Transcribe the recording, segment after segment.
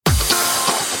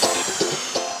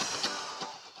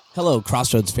Hello,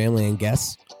 Crossroads family and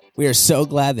guests. We are so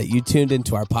glad that you tuned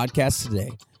into our podcast today.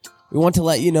 We want to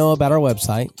let you know about our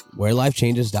website,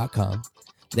 wherelifechanges.com.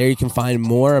 There you can find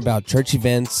more about church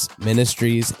events,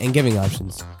 ministries, and giving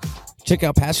options. Check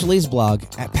out Pastor Lee's blog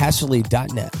at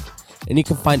pastorlee.net. And you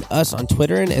can find us on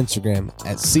Twitter and Instagram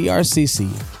at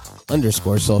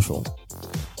crcc_social.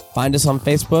 Find us on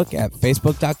Facebook at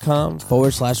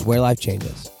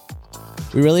facebook.com/wherelifechanges.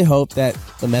 We really hope that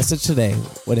the message today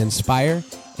would inspire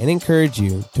and encourage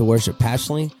you to worship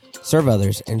passionately, serve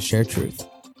others, and share truth.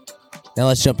 Now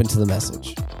let's jump into the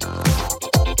message.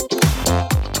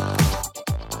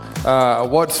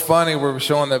 What's funny, we were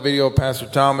showing that video of Pastor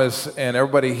Thomas, and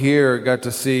everybody here got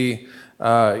to see,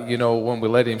 when we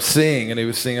let him sing, and he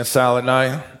was singing Silent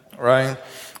Night, right?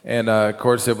 And, of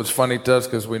course, it was funny to us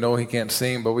because we know he can't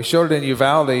sing, but we showed it in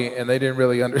Uvalde, and they didn't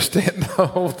really understand the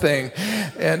whole thing.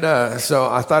 And so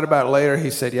I thought about it later.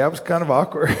 He said, yeah, it was kind of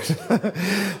awkward.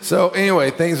 So anyway,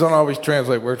 things don't always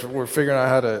translate. We're figuring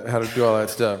out how to do all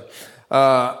that stuff.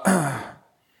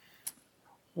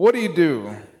 What do you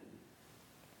do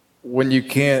when you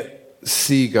can't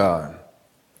see God?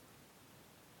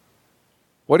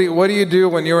 What do you do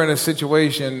when you're in a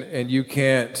situation and you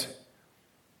can't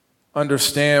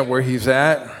understand where he's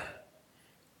at?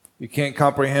 You can't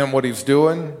comprehend what he's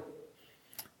doing.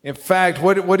 In fact,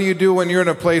 what do you do when you're in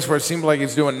a place where it seems like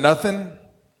he's doing nothing?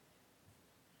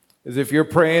 As if you're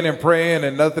praying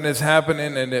and nothing is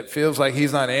happening and it feels like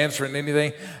he's not answering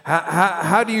anything.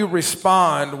 How do you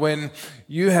respond when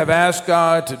you have asked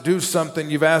God to do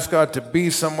something, you've asked God to be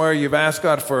somewhere, you've asked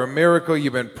God for a miracle,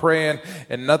 you've been praying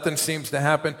and nothing seems to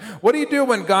happen? What do you do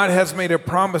when God has made a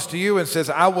promise to you and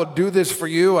says, I will do this for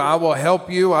you, I will help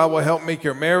make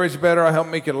your marriage better, I'll help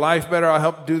make your life better, I'll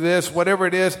help do this, whatever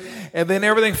it is, and then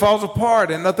everything falls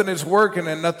apart and nothing is working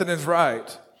and nothing is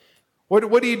right?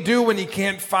 What do you do when you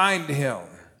can't find him?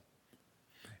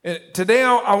 And today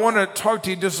I want to talk to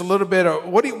you just a little bit.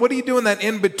 What do you do in that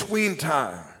in-between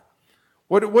time?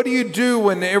 What do you do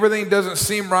when everything doesn't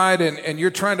seem right and you're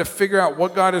trying to figure out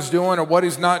what God is doing or what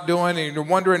he's not doing, and you're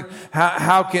wondering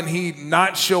how can he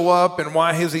not show up and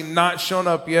why has he not shown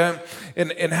up yet?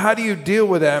 And how do you deal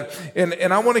with that?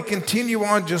 And I want to continue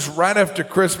on just right after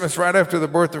Christmas, right after the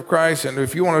birth of Christ. And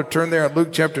if you want to turn there in Luke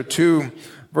chapter 2,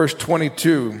 verse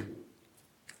 22.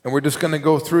 And we're just going to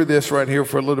go through this right here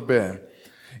for a little bit.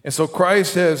 And so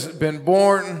Christ has been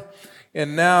born,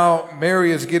 and now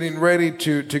Mary is getting ready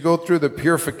to go through the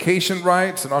purification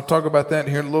rites, and I'll talk about that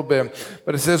here in a little bit.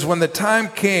 But it says, when the time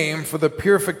came for the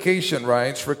purification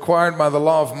rites required by the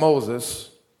law of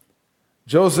Moses,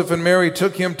 Joseph and Mary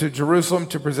took him to Jerusalem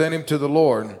to present him to the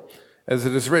Lord, as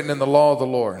it is written in the law of the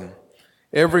Lord.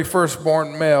 Every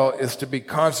firstborn male is to be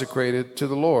consecrated to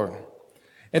the Lord,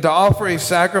 and to offer a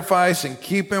sacrifice in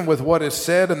keeping with what is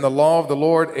said in the law of the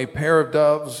Lord, a pair of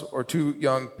doves or 2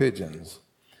 young pigeons.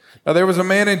 Now there was a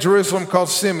man in Jerusalem called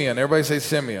Simeon. Everybody say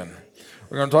Simeon.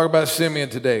 We're going to talk about Simeon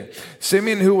today.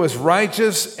 Simeon, who was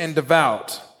righteous and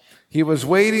devout. He was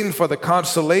waiting for the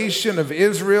consolation of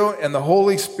Israel, and the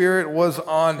Holy Spirit was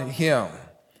on him.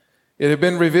 It had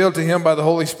been revealed to him by the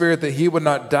Holy Spirit that he would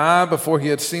not die before he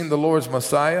had seen the Lord's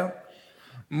Messiah.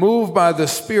 Moved by the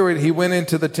Spirit, he went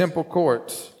into the temple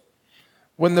courts.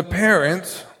 When the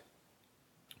parents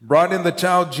brought in the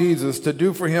child Jesus to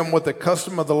do for him what the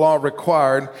custom of the law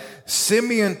required,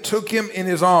 Simeon took him in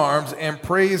his arms and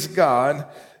praised God,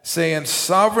 saying,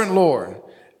 Sovereign Lord,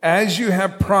 as you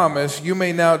have promised, you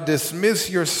may now dismiss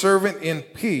your servant in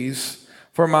peace,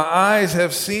 for my eyes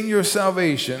have seen your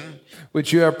salvation,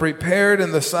 which you have prepared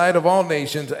in the sight of all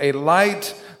nations, a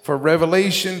light for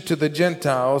revelation to the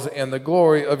Gentiles and the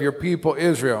glory of your people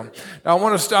Israel. Now I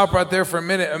want to stop right there for a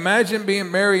minute. Imagine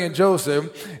being Mary and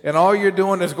Joseph, and all you're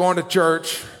doing is going to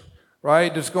church,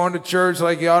 right? Just going to church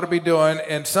like you ought to be doing,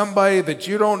 and somebody that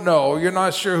you don't know, you're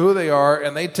not sure who they are,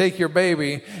 and they take your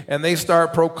baby and they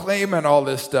start proclaiming all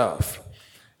this stuff.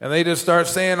 And they just start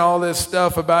saying all this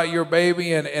stuff about your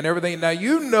baby and everything. Now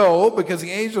you know because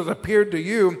the angels appeared to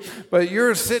you, but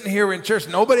you're sitting here in church,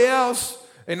 nobody else.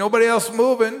 Ain't nobody else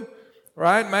moving,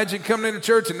 right? Imagine coming into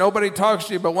church and nobody talks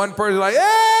to you, but one person like,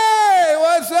 hey,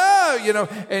 what's up?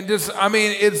 And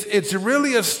it's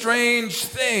really a strange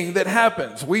thing that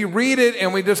happens. We read it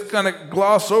and we just kind of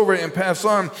gloss over it and pass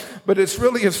on, but it's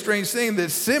really a strange thing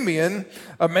that Simeon,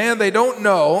 a man they don't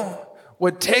know,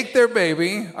 would take their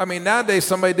baby. I mean, nowadays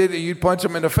somebody did it, you'd punch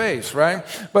them in the face, right?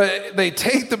 But they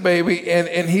take the baby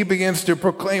and he begins to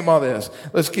proclaim all this.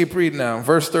 Let's keep reading now.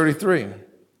 Verse 33.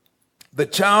 The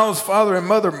child's father and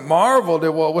mother marveled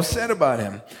at what was said about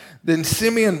him. Then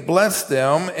Simeon blessed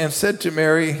them and said to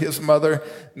Mary, his mother,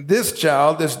 "This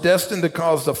child is destined to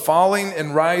cause the falling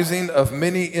and rising of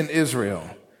many in Israel,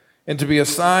 and to be a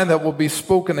sign that will be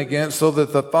spoken against, so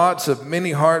that the thoughts of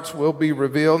many hearts will be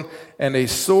revealed, and a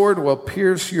sword will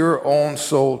pierce your own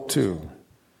soul too."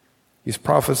 He's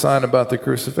prophesying about the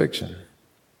crucifixion.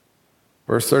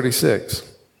 Verse 36.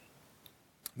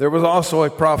 There was also a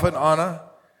prophet, Anna,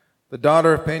 the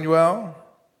daughter of Penuel,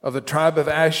 of the tribe of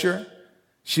Asher.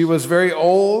 She was very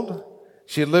old.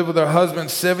 She had lived with her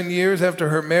husband 7 years after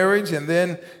her marriage, and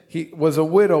then he was a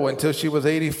widow until she was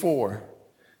 84.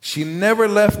 She never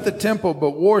left the temple,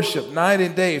 but worshiped night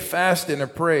and day, fasting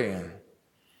and praying.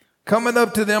 Coming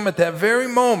up to them at that very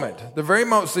moment,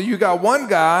 so you got one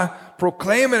guy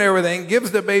proclaiming everything,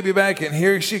 gives the baby back, and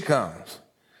here she comes.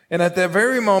 And at that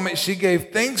very moment, she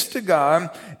gave thanks to God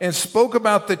and spoke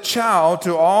about the child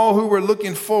to all who were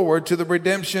looking forward to the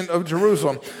redemption of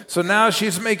Jerusalem. So now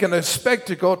she's making a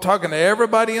spectacle, talking to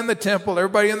everybody in the temple,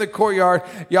 everybody in the courtyard.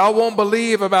 Y'all won't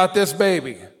believe about this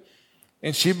baby.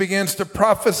 And she begins to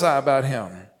prophesy about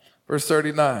him. Verse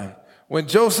 39. When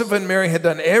Joseph and Mary had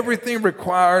done everything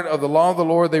required of the law of the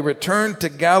Lord, they returned to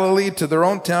Galilee, to their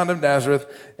own town of Nazareth,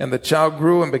 and the child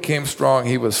grew and became strong.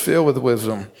 He was filled with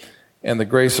wisdom, and the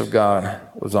grace of God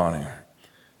was on him.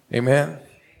 Amen.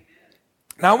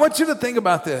 Now I want you to think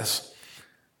about this.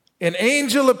 An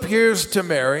angel appears to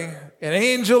Mary, an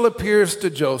angel appears to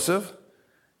Joseph,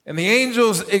 and the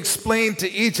angels explain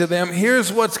to each of them,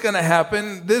 here's what's going to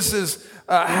happen. This is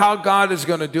how God is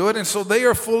going to do it. And so they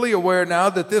are fully aware now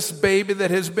that this baby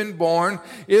that has been born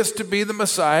is to be the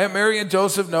Messiah. Mary and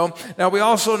Joseph know. Now we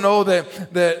also know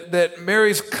that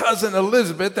Mary's cousin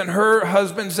Elizabeth and her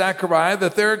husband Zachariah,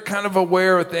 that they're kind of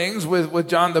aware of things with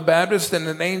John the Baptist and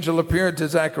an angel appearing to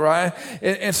Zachariah.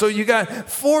 And so you got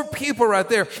 4 people right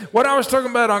there. What I was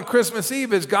talking about on Christmas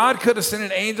Eve is God could have sent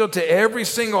an angel to every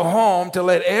single home to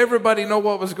let everybody know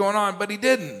what was going on, but he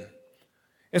didn't.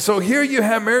 And so here you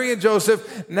have Mary and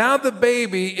Joseph. Now the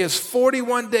baby is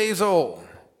 41 days old.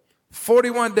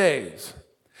 41 days.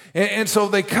 And so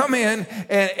they come in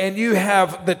and you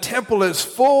have the temple is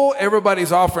full.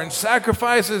 Everybody's offering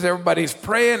sacrifices. Everybody's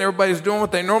praying. Everybody's doing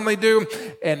what they normally do.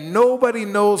 And nobody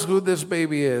knows who this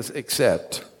baby is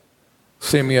except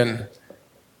Simeon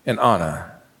and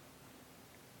Anna.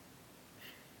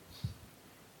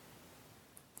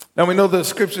 Now we know the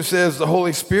scripture says the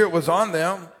Holy Spirit was on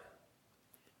them,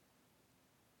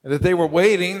 and that they were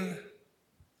waiting.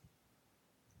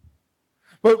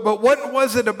 But what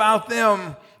was it about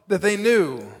them that they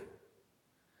knew?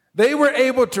 They were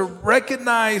able to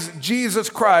recognize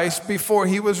Jesus Christ before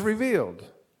he was revealed.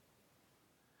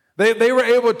 They were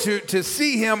able to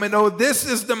see him and know this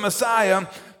is the Messiah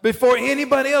before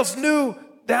anybody else knew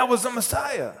that was the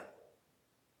Messiah.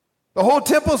 The whole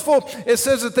temple's full. It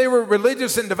says that they were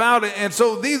religious and devout, and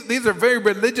so these are very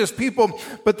religious people,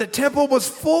 but the temple was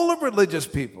full of religious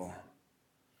people.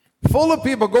 Full of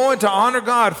people going to honor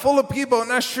God, full of people,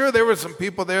 and I'm sure there were some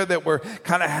people there that were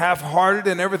kind of half-hearted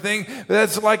and everything.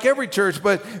 That's like every church,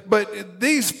 but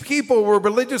these people were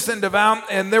religious and devout,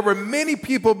 and there were many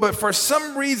people, but for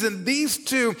some reason, these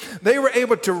two, they were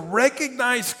able to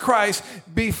recognize Christ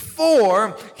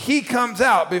before he comes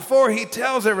out, before he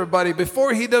tells everybody,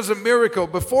 before he does a miracle,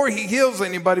 before he heals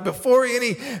anybody, before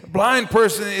any blind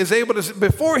person is able to,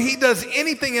 before he does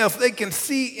anything else, they can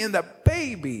see in the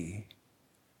baby.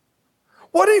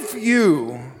 What if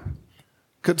you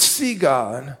could see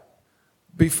God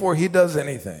before he does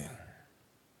anything?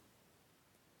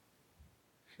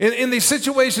 In these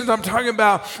situations I'm talking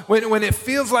about, when it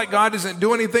feels like God isn't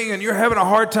doing anything and you're having a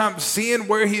hard time seeing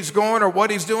where he's going or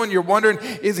what he's doing, you're wondering,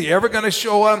 is he ever going to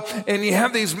show up? And you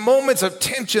have these moments of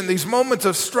tension, these moments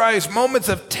of strife, moments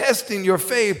of testing your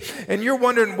faith, and you're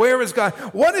wondering, where is God?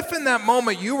 What if in that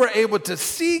moment you were able to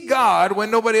see God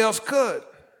when nobody else could?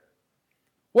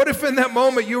 What if in that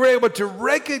moment you were able to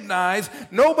recognize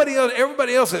nobody else,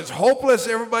 everybody else is hopeless,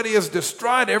 everybody is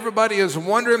distraught, everybody is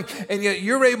wondering, and yet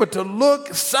you're able to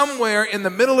look somewhere in the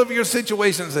middle of your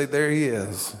situation and say, there he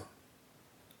is,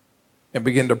 and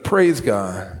begin to praise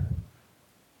God,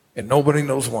 and nobody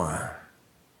knows why.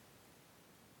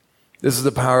 This is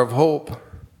the power of hope.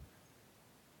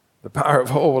 The power of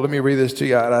hope. Let me read this to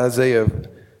you out of Isaiah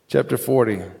chapter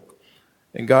 40.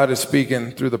 And God is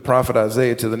speaking through the prophet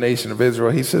Isaiah to the nation of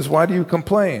Israel. He says, why do you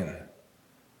complain?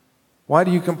 Why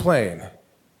do you complain?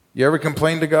 You ever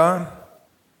complain to God?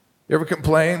 You ever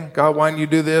complain? God, why didn't you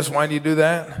do this? Why didn't you do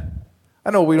that?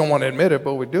 I know we don't want to admit it,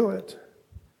 but we do it.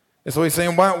 And so he's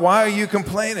saying, why are you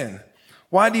complaining?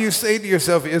 Why do you say to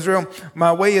yourself, Israel,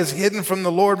 my way is hidden from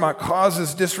the Lord, my cause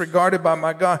is disregarded by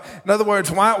my God? In other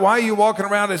words, why are you walking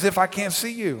around as if I can't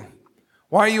see you?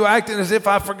 Why are you acting as if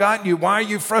I've forgotten you? Why are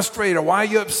you frustrated? Why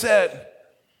are you upset?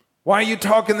 Why are you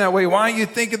talking that way? Why are you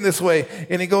thinking this way?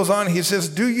 And he goes on, he says,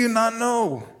 do you not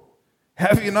know?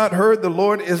 Have you not heard the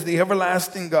Lord is the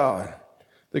everlasting God,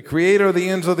 the creator of the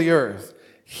ends of the earth?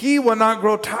 He will not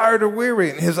grow tired or weary,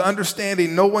 and his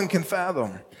understanding no one can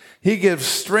fathom. He gives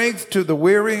strength to the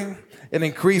weary and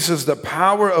increases the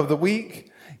power of the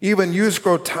weak. Even youths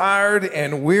grow tired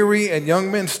and weary, and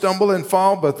young men stumble and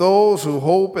fall, but those who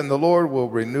hope in the Lord will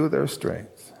renew their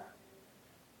strength.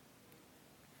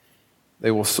 They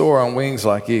will soar on wings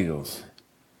like eagles.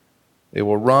 They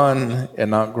will run and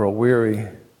not grow weary.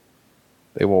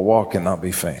 They will walk and not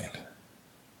be faint.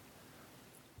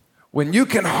 When you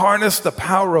can harness the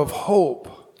power of hope,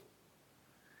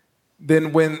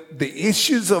 then when the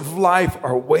issues of life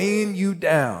are weighing you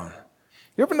down,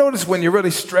 you ever notice when you're really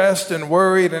stressed and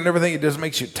worried and everything, it just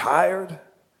makes you tired?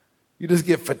 You just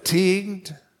get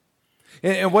fatigued.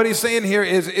 And what he's saying here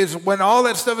is when all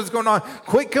that stuff is going on,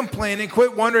 quit complaining,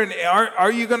 quit wondering,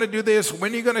 are you going to do this?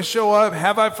 When are you going to show up?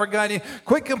 Have I forgotten you?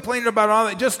 Quit complaining about all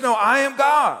that. Just know I am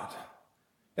God.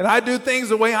 And I do things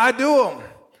the way I do them.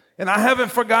 And I haven't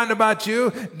forgotten about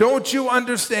you. Don't you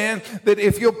understand that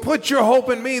if you'll put your hope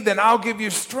in me, then I'll give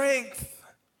you strength?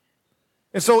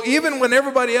 And so even when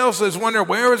everybody else is wondering,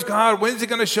 where is God? When's he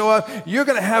going to show up? You're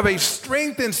going to have a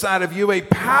strength inside of you, a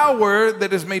power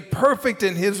that is made perfect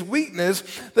in his weakness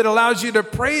that allows you to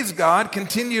praise God,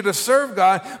 continue to serve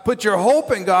God, put your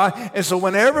hope in God. And so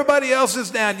when everybody else is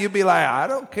down, you'll be like, I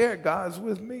don't care. God's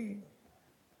with me.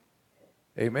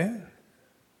 Amen.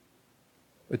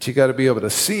 But you got to be able to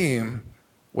see him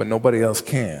when nobody else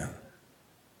can.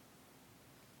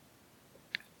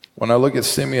 When I look at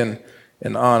Simeon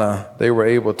and Anna, they were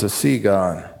able to see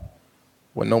God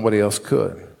when nobody else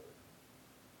could.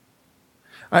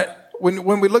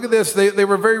 When we look at this, they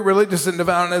were very religious and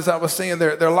devout, and as I was saying,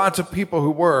 there are lots of people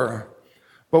who were.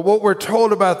 But what we're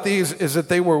told about these is that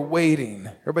they were waiting.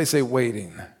 Everybody say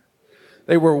waiting.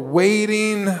 They were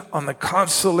waiting on the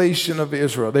consolation of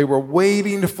Israel. They were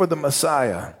waiting for the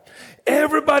Messiah.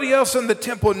 Everybody else in the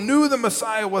temple knew the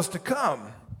Messiah was to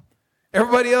come.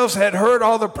 Everybody else had heard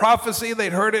all the prophecy.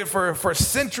 They'd heard it for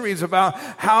centuries about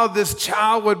how this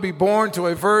child would be born to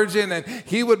a virgin and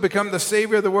he would become the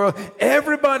Savior of the world.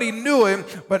 Everybody knew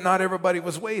it, but not everybody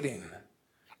was waiting.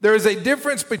 There is a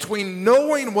difference between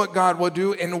knowing what God will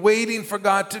do and waiting for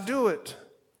God to do it.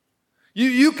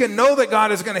 You can know that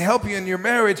God is going to help you in your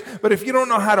marriage, but if you don't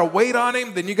know how to wait on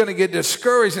him, then you're going to get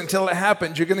discouraged until it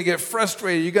happens. You're going to get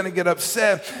frustrated. You're going to get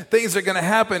upset. Things are going to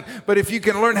happen. But if you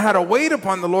can learn how to wait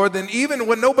upon the Lord, then even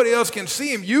when nobody else can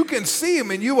see him, you can see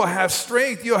him and you will have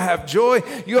strength. You'll have joy.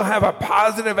 You'll have a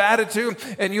positive attitude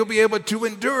and you'll be able to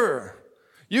endure.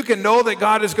 You can know that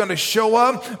God is going to show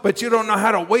up, but you don't know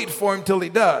how to wait for him till he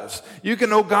does. You can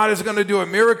know God is going to do a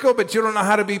miracle, but you don't know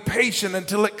how to be patient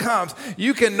until it comes.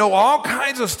 You can know all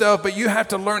kinds of stuff, but you have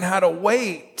to learn how to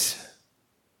wait.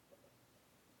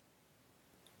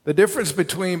 The difference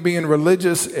between being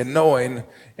religious and knowing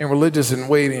and religious and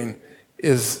waiting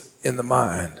is in the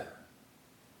mind.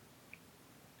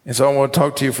 And so I want to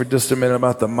talk to you for just a minute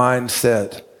about the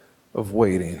mindset of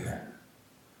waiting.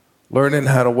 Learning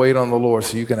how to wait on the Lord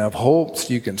so you can have hope,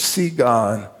 so you can see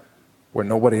God where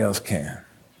nobody else can.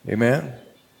 Amen?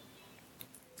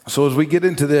 So as we get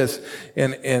into this,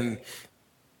 and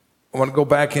I want to go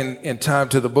back in time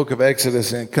to the book of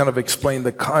Exodus and kind of explain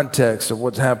the context of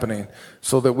what's happening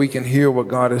so that we can hear what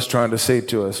God is trying to say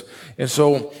to us. And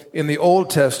so in the Old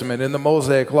Testament, in the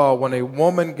Mosaic Law, when a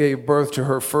woman gave birth to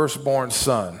her firstborn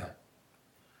son,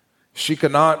 she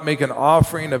could not make an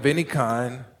offering of any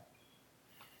kind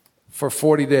for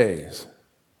 40 days.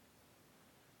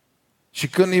 She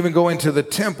couldn't even go into the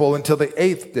temple until the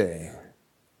 8th day.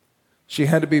 She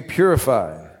had to be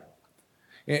purified.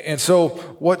 And so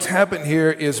what's happened here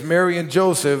is Mary and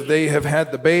Joseph, they have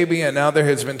had the baby, and now there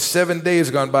has been 7 days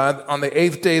gone by. On the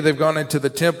 8th day, they've gone into the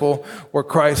temple where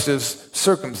Christ is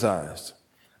circumcised.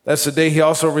 That's the day he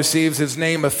also receives his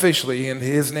name officially, and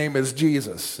his name is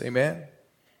Jesus. Amen?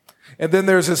 And then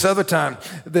there's this other time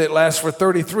that lasts for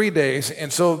 33 days.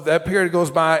 And so that period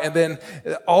goes by, and then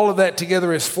all of that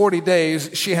together is 40 days.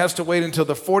 She has to wait until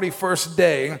the 41st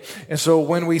day. And so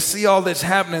when we see all this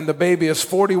happening, the baby is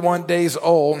 41 days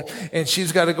old, and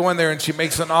she's got to go in there and she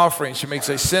makes an offering. She makes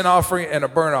a sin offering and a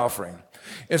burnt offering.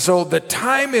 And so the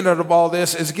timing of all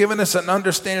this is giving us an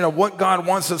understanding of what God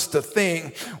wants us to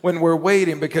think when we're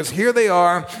waiting, because here they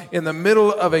are in the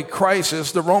middle of a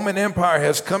crisis. The Roman Empire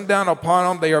has come down upon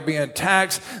them. They are being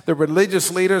taxed. The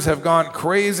religious leaders have gone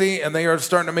crazy, and they are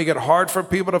starting to make it hard for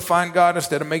people to find God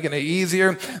instead of making it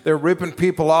easier. They're ripping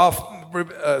people off,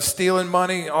 stealing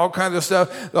money, all kinds of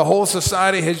stuff. The whole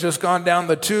society has just gone down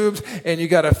the tubes, and you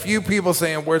got a few people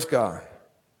saying, "Where's God?"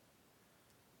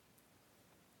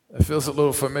 It feels a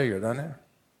little familiar, doesn't it?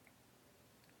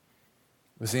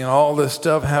 We're seeing all this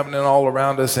stuff happening all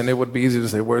around us, and it would be easy to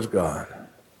say, "Where's God?"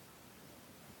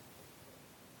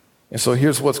 And so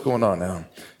here's what's going on now.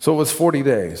 So it was 40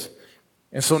 days.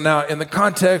 And so now, in the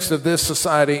context of this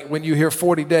society, when you hear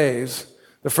 40 days,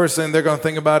 the first thing they're going to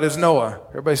think about is Noah.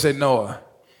 Everybody say Noah.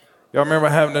 Y'all remember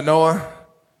having to Noah?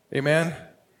 Amen?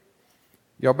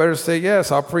 Y'all better say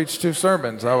yes. I'll preach 2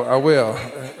 sermons. I will.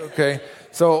 Okay.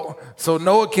 So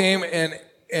Noah came,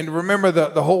 and remember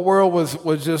the whole world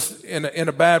was just in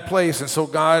a bad place. And so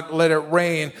God let it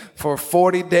rain for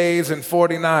 40 days and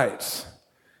 40 nights.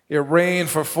 It rained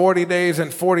for 40 days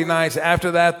and 40 nights.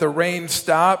 After that, the rain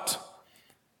stopped,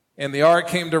 and the ark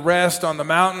came to rest on the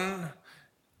mountain.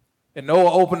 And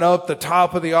Noah opened up the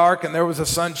top of the ark, and there was a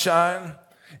sunshine.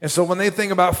 And so when they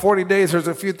think about 40 days, there's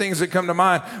a few things that come to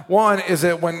mind. One is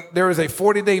that when there is a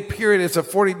 40-day period, it's a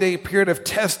 40-day period of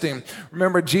testing.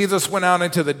 Remember, Jesus went out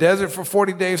into the desert for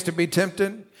 40 days to be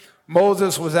tempted.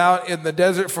 Moses was out in the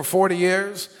desert for 40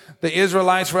 years. The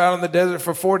Israelites were out in the desert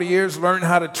for 40 years, learning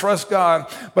how to trust God.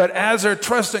 But as they're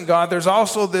trusting God, there's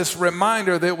also this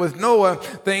reminder that with Noah,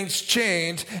 things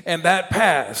changed, and that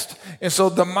passed. And so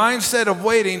the mindset of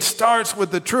waiting starts with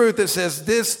the truth that says,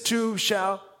 "This too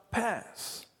shall pass."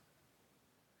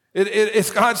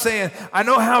 It's God saying, "I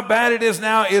know how bad it is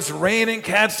now. It's raining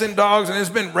cats and dogs, and it's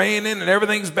been raining, and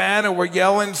everything's bad, and we're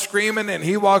yelling, screaming, and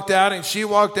he walked out, and she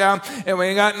walked out, and we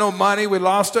ain't got no money. We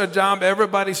lost our job.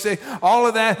 Everybody's sick. All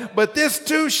of that. But this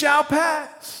too shall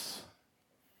pass."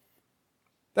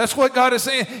 That's what God is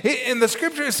saying. In the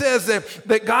scripture, it says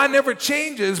that God never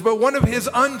changes, but one of his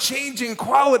unchanging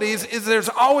qualities is there's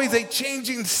always a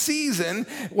changing season.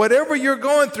 Whatever you're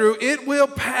going through, it will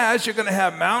pass. You're going to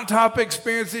have mountaintop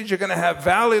experiences. You're going to have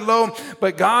valley low,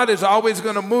 but God is always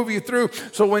going to move you through.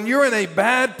 So when you're in a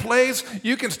bad place,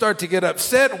 you can start to get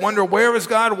upset, wonder, where is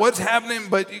God? What's happening?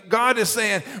 But God is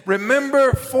saying,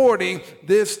 remember 40,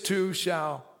 this too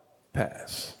shall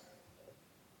pass.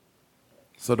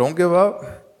 So don't give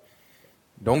up.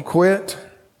 Don't quit.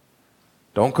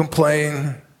 Don't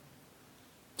complain.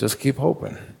 Just keep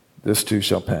hoping. This too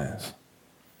shall pass.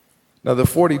 Now, the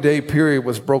 40-day period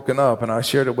was broken up, and I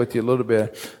shared it with you a little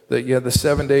bit, that you had the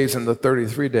 7 days and the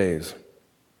 33 days.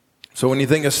 So when you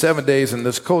think of 7 days in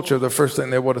this culture, the first thing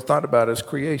they would have thought about is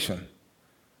creation.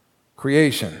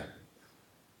 Creation.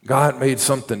 God made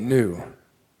something new.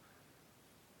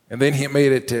 And then he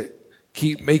made it to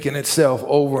keep making itself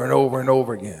over and over and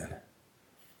over again.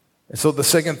 And so the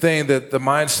second thing that the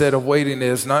mindset of waiting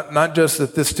is not just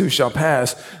that this too shall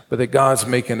pass, but that God's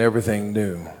making everything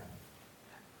new.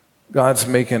 God's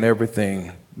making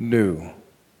everything new.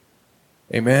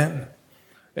 Amen?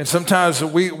 And sometimes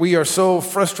we are so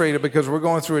frustrated because we're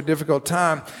going through a difficult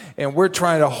time, and we're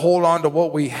trying to hold on to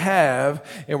what we have,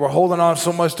 and we're holding on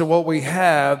so much to what we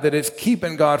have that it's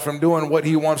keeping God from doing what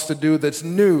he wants to do that's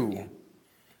new.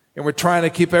 And we're trying to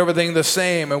keep everything the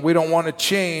same, and we don't want to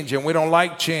change, and we don't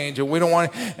like change, and we don't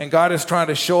want, and God is trying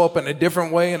to show up in a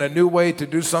different way, in a new way, to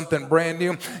do something brand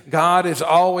new. God is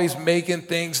always making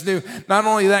things new. Not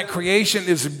only that, creation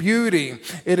is beauty.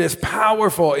 It is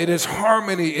powerful. It is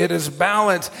harmony. It is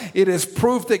balance. It is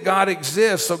proof that God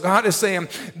exists. So God is saying,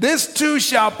 this too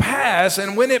shall pass,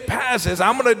 and when it passes,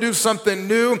 I'm going to do something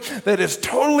new that is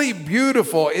totally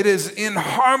beautiful. It is in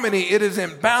harmony. It is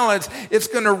in balance. It's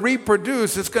going to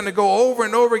reproduce. It's going to go over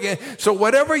and over again. So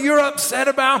whatever you're upset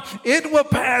about, it will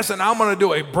pass, and I'm going to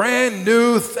do a brand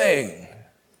new thing.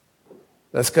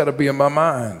 That's got to be in my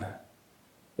mind.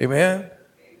 Amen?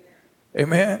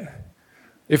 Amen?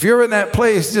 If you're in that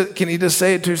place, can you just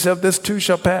say it to yourself, this too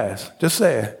shall pass? Just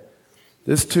say it.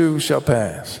 This too shall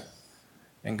pass.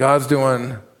 And God's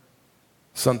doing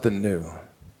something new.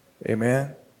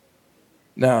 Amen?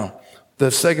 Now, the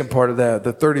second part of that,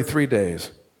 the 33 days.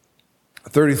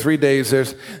 33 days,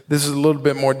 this is a little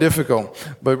bit more difficult.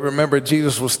 But remember,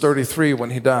 Jesus was 33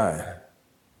 when he died.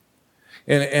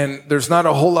 And there's not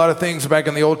a whole lot of things back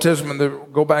in the Old Testament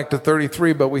that go back to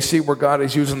 33, but we see where God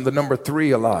is using the number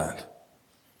 3 a lot.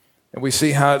 And we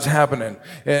see how it's happening.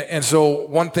 And so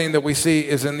one thing that we see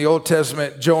is in the Old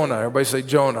Testament, Jonah. Everybody say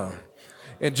Jonah.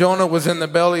 And Jonah was in the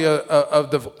belly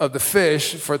of the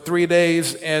fish for 3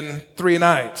 days and 3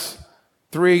 nights.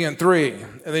 3 and 3.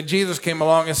 And then Jesus came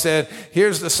along and said,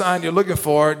 here's the sign you're looking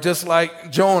for. Just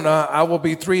like Jonah, I will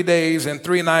be 3 days and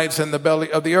 3 nights in the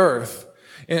belly of the earth.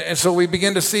 And so we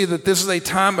begin to see that this is a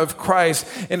time of Christ,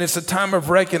 and it's a time of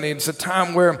reckoning. It's a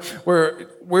time where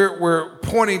we're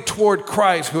pointing toward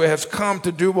Christ, who has come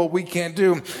to do what we can't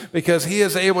do, because he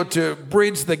is able to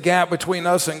bridge the gap between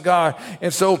us and God.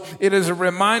 And so it is a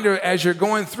reminder as you're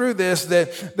going through this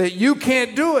that you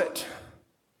can't do it.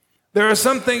 There are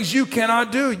some things you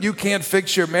cannot do. You can't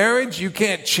fix your marriage. You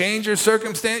can't change your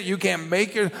circumstance. You can't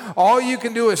make all you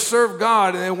can do is serve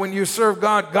God. And then when you serve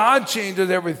God, God changes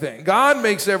everything. God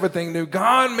makes everything new.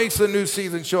 God makes the new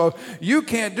season show up. You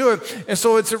can't do it. And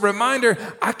so it's a reminder,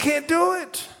 I can't do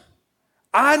it.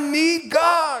 I need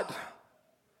God.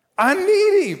 I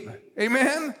need him.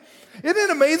 Amen. Isn't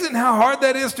it amazing how hard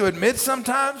that is to admit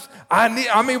sometimes?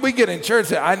 We get in church and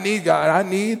say, I need God. I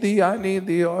need thee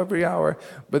every hour.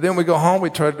 But then we go home,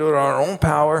 we try to do it on our own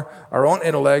power, our own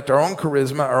intellect, our own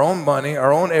charisma, our own money,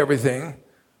 our own everything.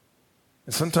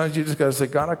 And sometimes you just got to say,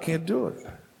 God, I can't do it.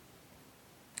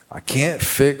 I can't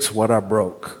fix what I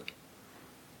broke.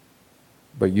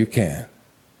 But you can.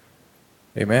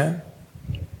 Amen?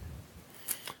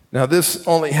 Now, this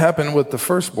only happened with the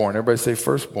firstborn. Everybody say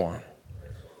firstborn.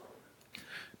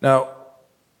 Now,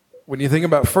 when you think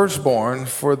about firstborn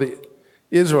for the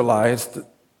Israelites,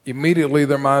 immediately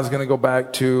their mind's going to go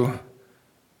back to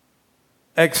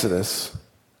Exodus,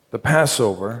 the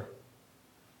Passover.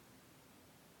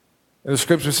 And the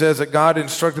scripture says that God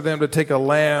instructed them to take a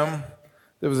lamb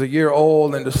that was a year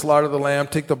old and to slaughter the lamb,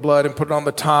 take the blood and put it on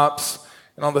the tops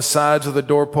and on the sides of the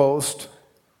doorpost,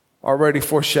 already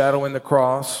foreshadowing the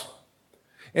cross.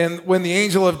 And when the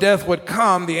angel of death would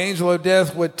come, the angel of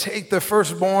death would take the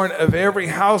firstborn of every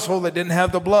household that didn't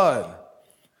have the blood.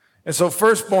 And so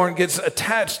firstborn gets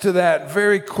attached to that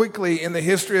very quickly in the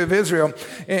history of Israel.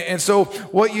 And so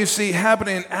what you see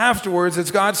happening afterwards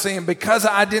is God saying, because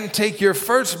I didn't take your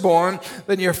firstborn,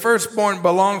 then your firstborn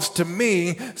belongs to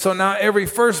me. So now every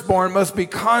firstborn must be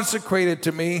consecrated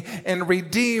to me and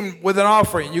redeemed with an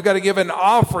offering. You got to give an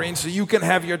offering so you can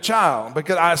have your child,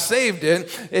 because I saved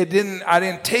it. I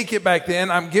didn't take it back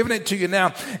then. I'm giving it to you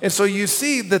now. And so you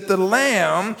see that the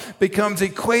lamb becomes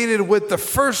equated with the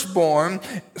firstborn.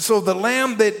 So the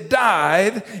lamb that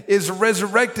died is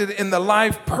resurrected in the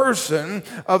life person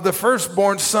of the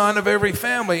firstborn son of every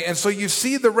family. And so you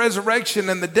see the resurrection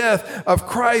and the death of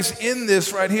Christ in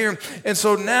this right here. And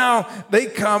so now they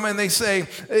come and they say,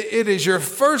 it is your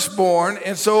firstborn.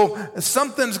 And so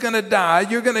something's going to die.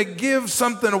 You're going to give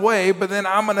something away, but then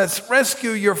I'm going to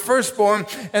rescue your firstborn,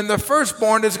 and the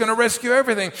firstborn is going to rescue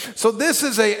everything. So this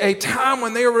is a time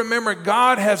when they remember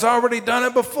God has already done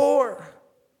it before.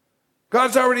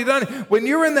 God's already done it. When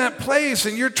you're in that place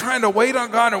and you're trying to wait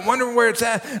on God and wondering where it's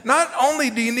at, not only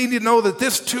do you need to know that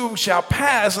this too shall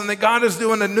pass and that God is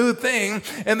doing a new thing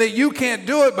and that you can't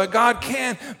do it, but God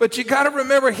can, but you got to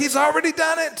remember He's already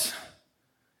done it.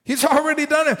 He's already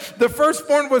done it. The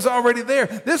firstborn was already there.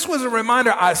 This was a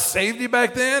reminder. I saved you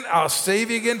back then. I'll save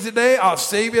you again today. I'll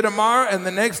save you tomorrow and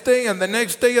the next day and the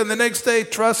next day and the next day.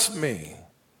 Trust me.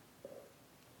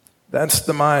 That's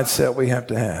the mindset we have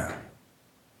to have.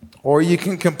 Or you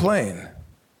can complain.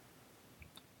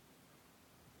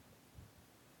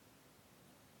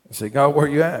 And say, God, where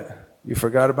you at? You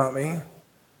forgot about me?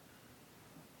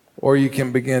 Or you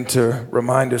can begin to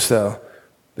remind yourself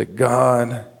that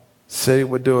God said He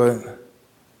would do it.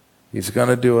 He's going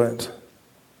to do it.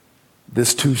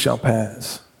 This too shall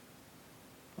pass.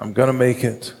 I'm going to make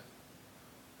it.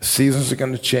 The seasons are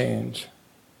going to change.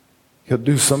 He'll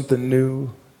do something new.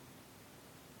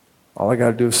 All I got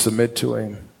to do is submit to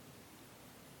Him.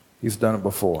 He's done it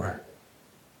before.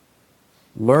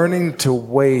 Learning to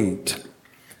wait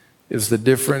is the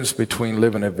difference between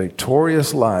living a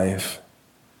victorious life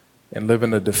and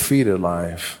living a defeated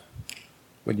life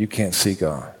when you can't see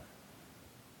God.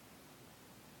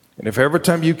 And if every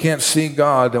time you can't see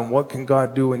God, then what can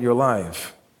God do in your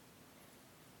life?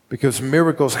 Because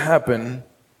miracles happen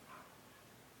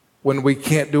when we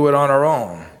can't do it on our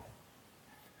own.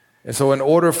 And so in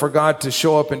order for God to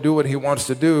show up and do what He wants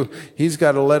to do, He's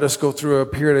got to let us go through a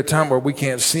period of time where we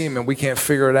can't see Him and we can't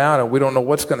figure it out and we don't know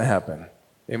what's going to happen.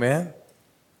 Amen?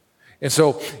 And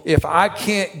so if I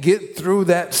can't get through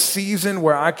that season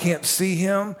where I can't see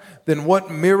Him, then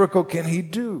what miracle can He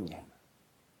do?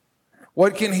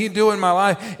 What can He do in my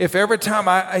life? If every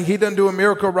time He doesn't do a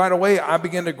miracle right away, I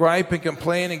begin to gripe and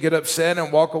complain and get upset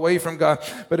and walk away from God.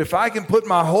 But if I can put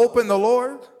my hope in the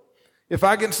Lord, if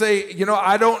I can say,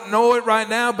 I don't know it right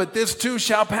now, but this too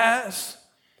shall pass.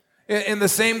 And the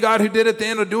same God who did it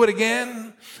then will do it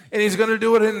again. And he's going to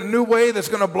do it in a new way that's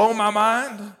going to blow my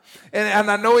mind.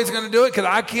 And I know he's going to do it because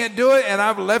I can't do it. And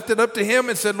I've left it up to him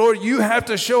and said, Lord, you have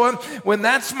to show him. When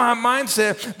that's my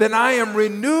mindset, then I am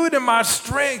renewed in my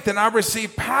strength and I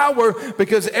receive power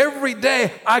because every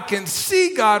day I can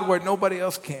see God where nobody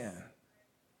else can.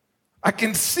 I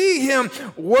can see him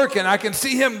working. I can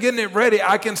see him getting it ready.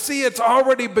 I can see it's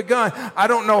already begun. I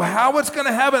don't know how it's going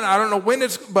to happen. I don't know when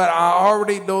but I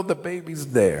already know the baby's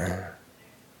there.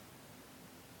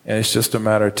 And it's just a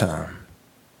matter of time.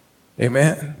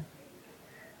 Amen.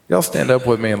 Y'all stand up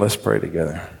with me and let's pray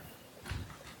together.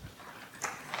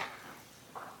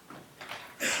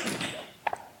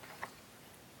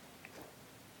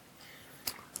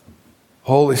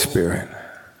 Holy Spirit,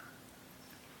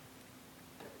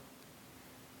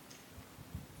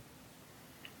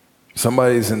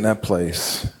 somebody's in that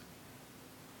place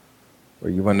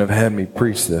where you wouldn't have had me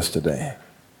preach this today.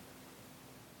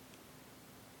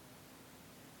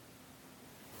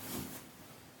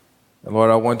 And Lord,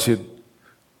 I want you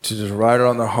to just write it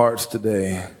on their hearts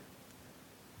today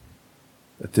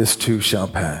that this too shall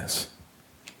pass.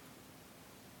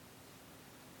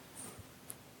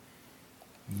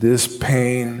 This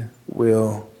pain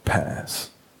will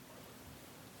pass.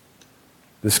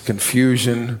 This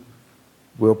confusion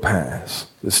will pass.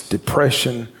 This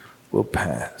depression will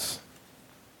pass.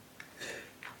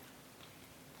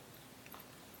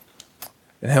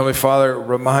 And Heavenly Father,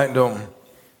 remind them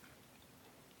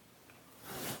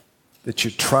that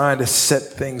you're trying to set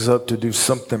things up to do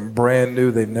something brand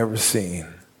new they've never seen.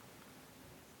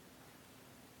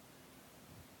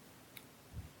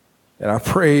 And I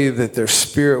pray that their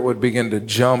spirit would begin to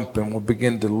jump and would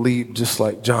begin to leap just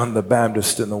like John the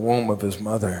Baptist in the womb of his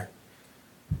mother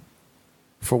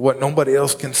for what nobody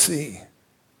else can see.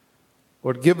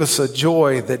 Lord, give us a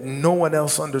joy that no one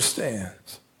else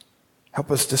understands. Help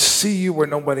us to see you where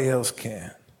nobody else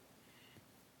can.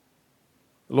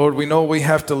 Lord, we know we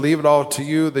have to leave it all to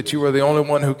you, that you are the only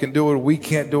one who can do it. We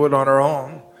can't do it on our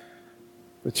own,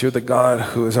 but you're the God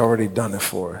who has already done it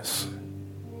for us.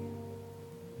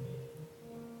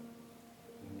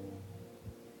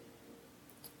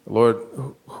 Lord,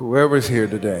 whoever's here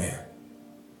today,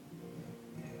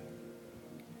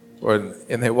 Lord,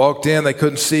 and they walked in, they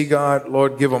couldn't see God,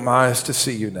 Lord, give them eyes to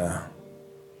see you now.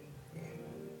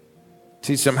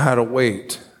 Teach them how to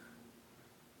wait.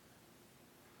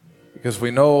 Because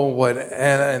we know what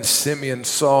Anna and Simeon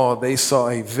saw. They saw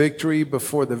a victory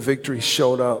before the victory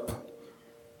showed up.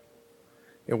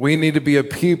 And we need to be a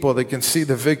people that can see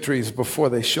the victories before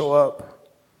they show up.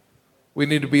 We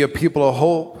need to be a people of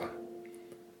hope.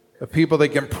 A people that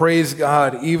can praise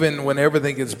God even when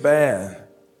everything is bad.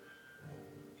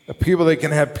 A people that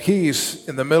can have peace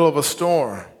in the middle of a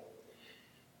storm.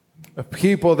 A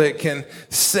people that can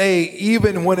say,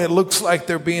 even when it looks like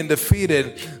they're being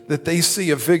defeated, that they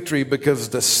see a victory because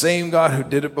the same God who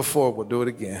did it before will do it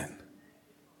again.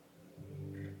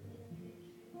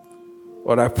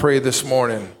 Lord, I pray this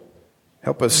morning,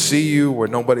 help us see you where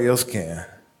nobody else can.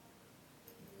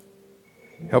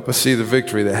 Help us see the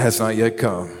victory that has not yet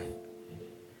come.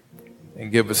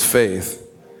 And give us faith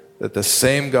that the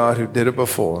same God who did it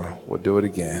before will do it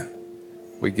again.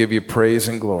 We give you praise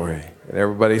and glory. And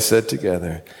everybody said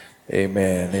together,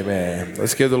 amen, amen.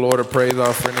 Let's give the Lord a praise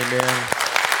offering, amen.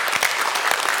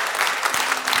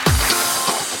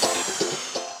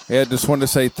 Hey, I just wanted to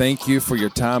say thank you for your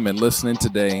time and listening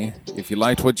today. If you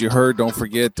liked what you heard, don't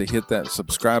forget to hit that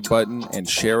subscribe button and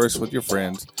share us with your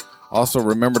friends. Also,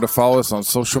 remember to follow us on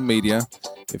social media.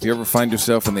 If you ever find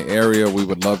yourself in the area, we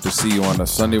would love to see you on a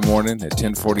Sunday morning at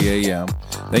 10:40 a.m.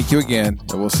 Thank you again,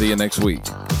 and we'll see you next week.